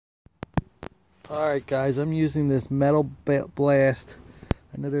Alright guys, I'm using this Metal Blast.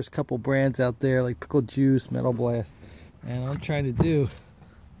 I know there's a couple brands out there like Pickle Juice, Metal Blast. And what I'm trying to do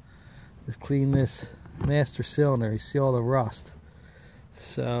is clean this master cylinder. You see all the rust.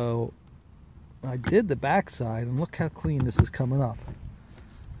 So I did the backside and look how clean this is coming up.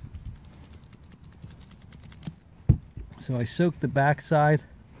 So I soaked the backside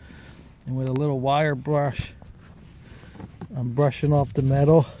and with a little wire brush I'm brushing off the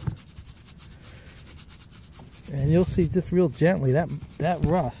metal. And you'll see just real gently that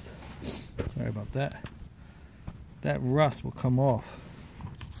rust, sorry about that, that rust will come off.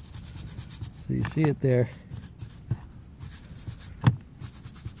 So you see it there.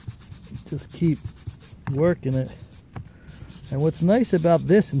 Just keep working it. And what's nice about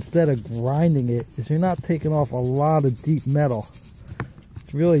this, instead of grinding it, is you're not taking off a lot of deep metal.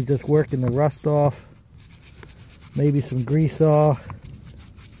 It's really just working the rust off, maybe some grease off.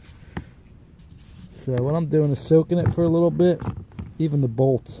 So what I'm doing is soaking it for a little bit, even the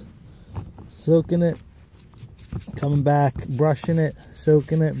bolts. Soaking it, coming back, brushing it,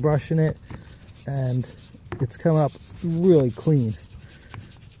 soaking it, brushing it, and it's come up really clean.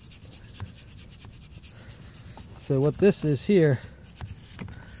 So what this is here,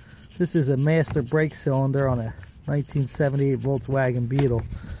 this is a master brake cylinder on a 1978 Volkswagen Beetle.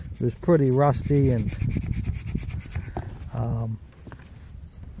 It was pretty rusty and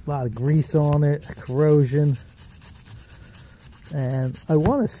a lot of grease on it, corrosion, and I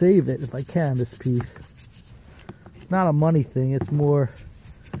want to save it if I can, this piece. It's not a money thing, it's more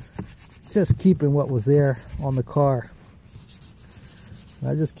just keeping what was there on the car.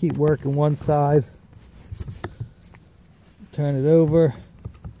 I just keep working one side, turn it over,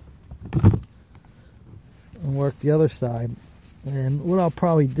 and work the other side. And what I'll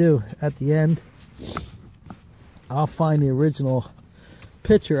probably do at the end, I'll find the original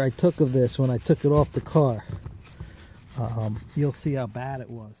picture I took of this when I took it off the car. You'll see how bad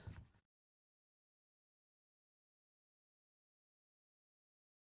it was.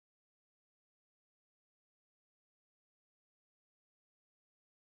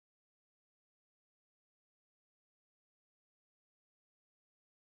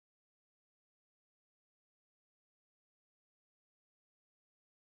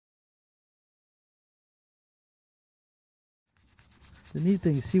 The neat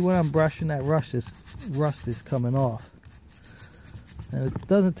thing, see when I'm brushing that rust is coming off. And it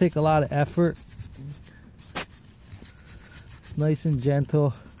doesn't take a lot of effort. It's nice and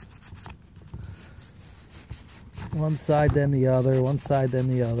gentle. One side then the other, one side then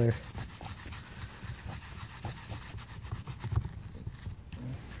the other.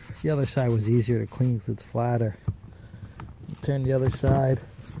 The other side was easier to clean because it's flatter. Turn the other side.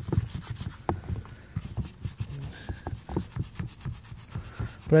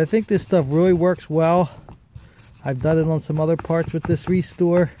 But I think this stuff really works well. I've done it on some other parts with this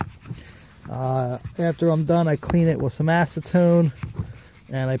Restore. After I'm done, I clean it with some acetone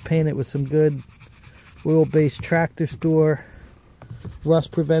and I paint it with some good oil-based Tractor Store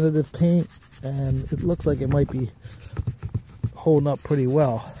rust preventative paint, and it looks like it might be holding up pretty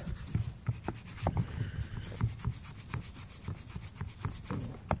well.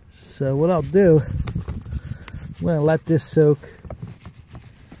 So what I'll do, I'm going to let this soak.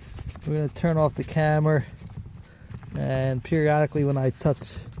 We're going to turn off the camera, and periodically when I touch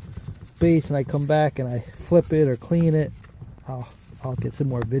base and I come back and I flip it or clean it, I'll get some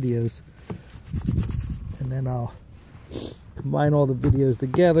more videos, and then I'll combine all the videos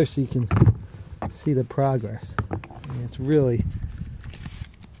together so you can see the progress. I mean, it's really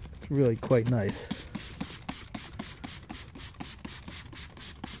quite nice.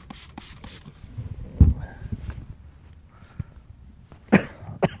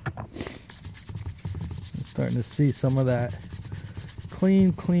 Starting to see some of that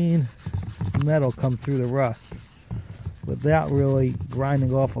clean metal come through the rust without really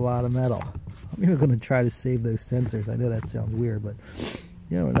grinding off a lot of metal. I'm even going to try to save those sensors. I know that sounds weird, but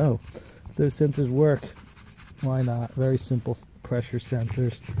you never know. If those sensors work, why not? Very simple pressure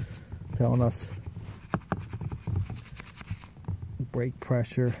sensors telling us brake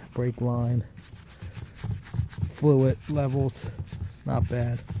pressure, brake line, fluid levels. Not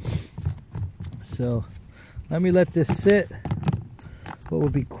bad. So let me let this sit. What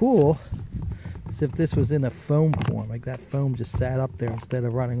would be cool is if this was in a foam form, like that foam just sat up there instead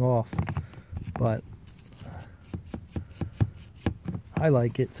of running off. But I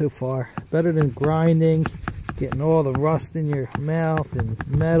like it so far. Better than grinding, getting all the rust in your mouth and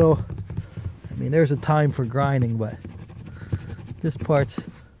metal. I mean, there's a time for grinding, but this part's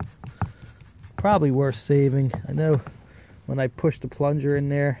probably worth saving. I know when I pushed the plunger in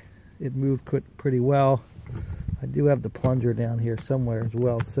there, it moved pretty well. I do have the plunger down here somewhere as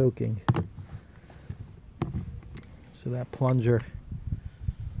well, soaking. So that plunger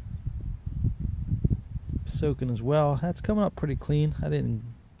soaking as well. That's coming up pretty clean. I didn't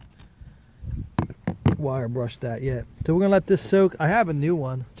wire brush that yet. So we're gonna let this soak. I have a new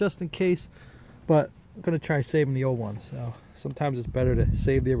one just in case, but I'm gonna try saving the old one. So sometimes it's better to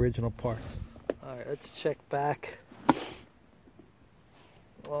save the original parts. All right, let's check back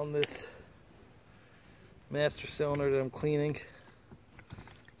on this master cylinder that I'm cleaning.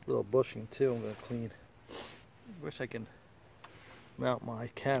 A little bushing too I'm gonna clean. Wish I can mount my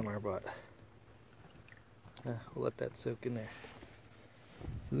camera, but we'll let that soak in there.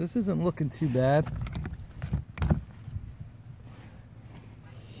 So this isn't looking too bad.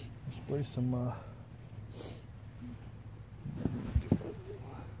 Spray some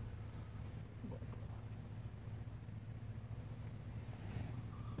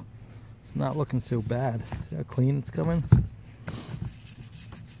it's not looking so bad. See how clean it's coming?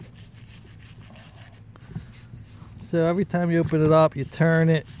 So every time you open it up, you turn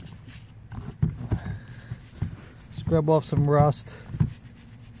it, scrub off some rust,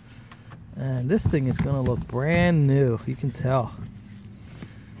 and this thing is going to look brand new. You can tell.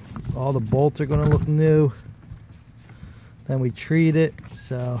 All the bolts are going to look new. Then we treat it.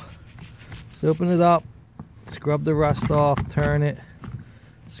 So let's open it up, scrub the rust off, turn it,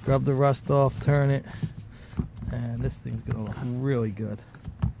 scrub the rust off, turn it, and this thing's going to look really good.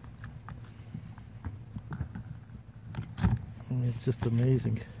 It's just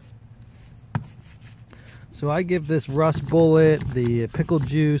amazing. So I give this rust bullet, the pickle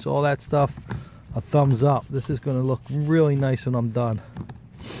juice, all that stuff a thumbs up. This is going to look really nice when I'm done.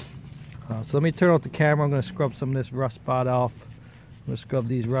 So let me turn off the camera. I'm going to scrub some of this rust spot off. I'm going to scrub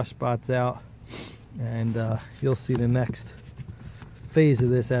these rust spots out, and you'll see the next phase of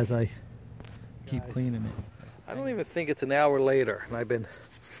this as I keep cleaning it. I don't even think it's an hour later, and I've been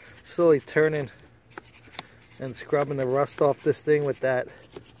slowly turning and scrubbing the rust off this thing with that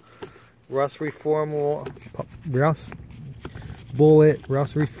rust reformer, rust bullet,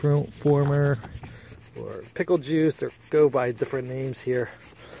 rust reformer, or pickle juice. They go by different names here.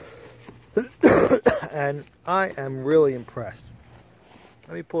 And I am really impressed.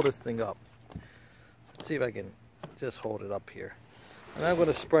 Let me pull this thing up. Let's see if I can just hold it up here. And I'm going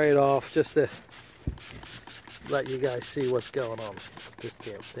to spray it off just to let you guys see what's going on with this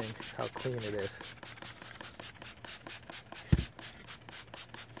damn thing, how clean it is.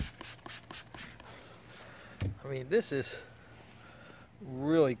 I mean, this is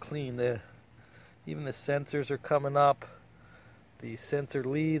really clean. Even the sensors are coming up. The sensor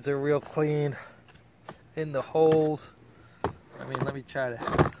leads are real clean in the holes. I mean, let me try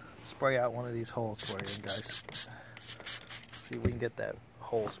to spray out one of these holes for you guys. See if we can get that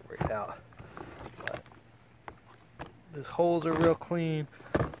hole sprayed out. But these holes are real clean.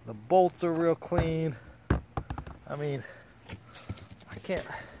 The bolts are real clean. I mean, I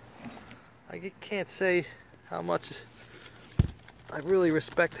can't say how much I really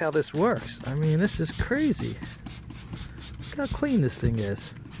respect how this works. I mean, this is crazy. Look how clean this thing is.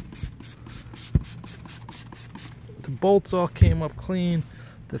 The bolts all came up clean.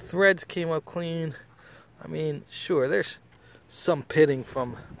 The threads came up clean. I mean, sure, there's some pitting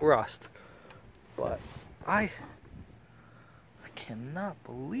from rust, but I cannot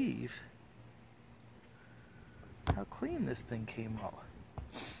believe how clean this thing came out.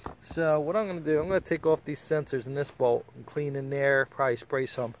 So what I'm going to do, I'm going to take off these sensors in this bolt and clean in there, probably spray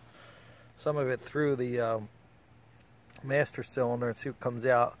some of it through the master cylinder and see what comes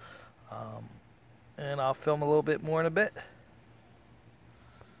out, and I'll film a little bit more in a bit.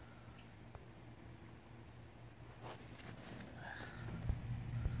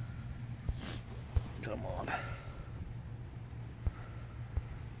 Come on.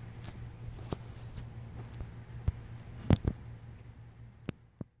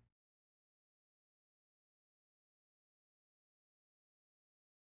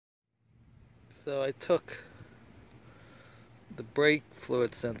 So I took the brake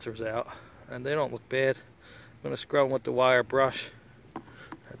fluid sensors out, and they don't look bad. I'm going to scrub them with the wire brush.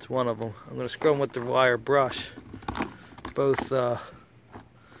 That's one of them. I'm going to scrub them with the wire brush. Both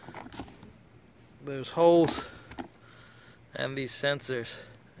those holes and these sensors,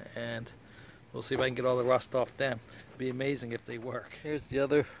 and we'll see if I can get all the rust off them. It'd be amazing if they work. Here's the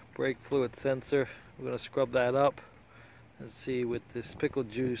other brake fluid sensor. We're going to scrub that up and see with this pickle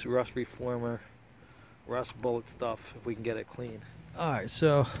juice, rust reformer, rust bullet stuff if we can get it clean. Alright,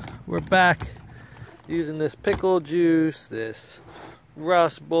 so we're back using this pickle juice, this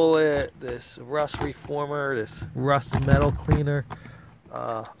rust bullet, this rust reformer, this rust metal cleaner.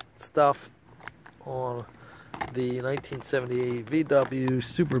 stuff on the 1978 VW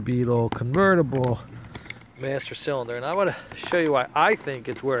Super Beetle convertible master cylinder, and I want to show you why I think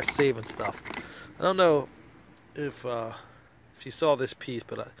it's worth saving stuff. I don't know if you saw this piece,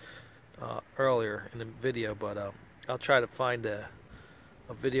 but earlier in the video, but I'll try to find a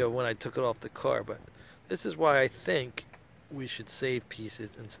video when I took it off the car. But this is why I think we should save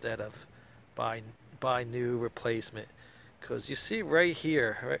pieces instead of buy new replacement. Because you see right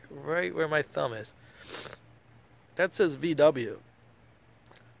here, right where my thumb is, that says VW.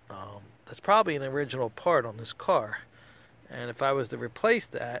 That's probably an original part on this car, and if I was to replace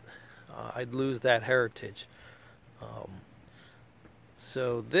that, I'd lose that heritage.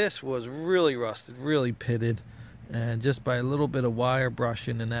 So this was really rusted, really pitted, and just by a little bit of wire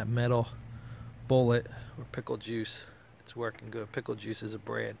brushing in that metal bullet or pickle juice, it's working good. Pickle juice is a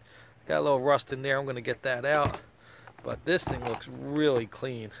brand. Got a little rust in there. I'm going to get that out, but this thing looks really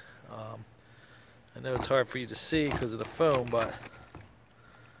clean. I know it's hard for you to see because of the foam, but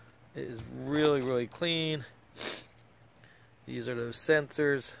it is really clean. These are those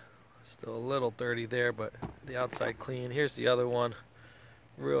sensors. Still a little dirty there, but the outside clean. Here's the other one.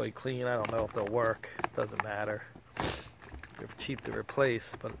 Really clean. I don't know if they'll work. Doesn't matter. They're cheap to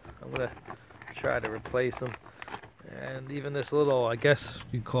replace, but I'm going to try to replace them. And even this little, I guess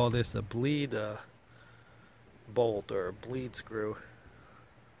you call this a bleed bolt or a bleed screw.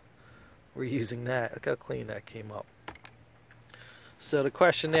 We're using that. Look how clean that came up. So the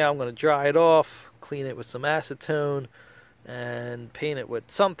question now, I'm going to dry it off, clean it with some acetone, and paint it with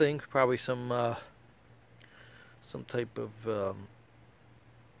something, probably some type of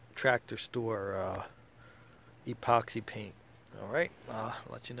tractor store epoxy paint. Alright, I'll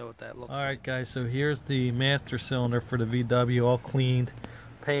let you know what that looks like. Alright guys, so here's the master cylinder for the VW, all cleaned,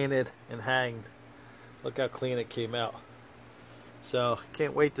 painted, and hanged. Look how clean it came out. So,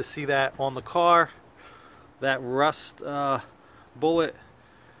 can't wait to see that on the car. That rust bullet,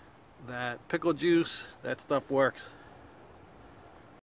 that pickle juice, that stuff works.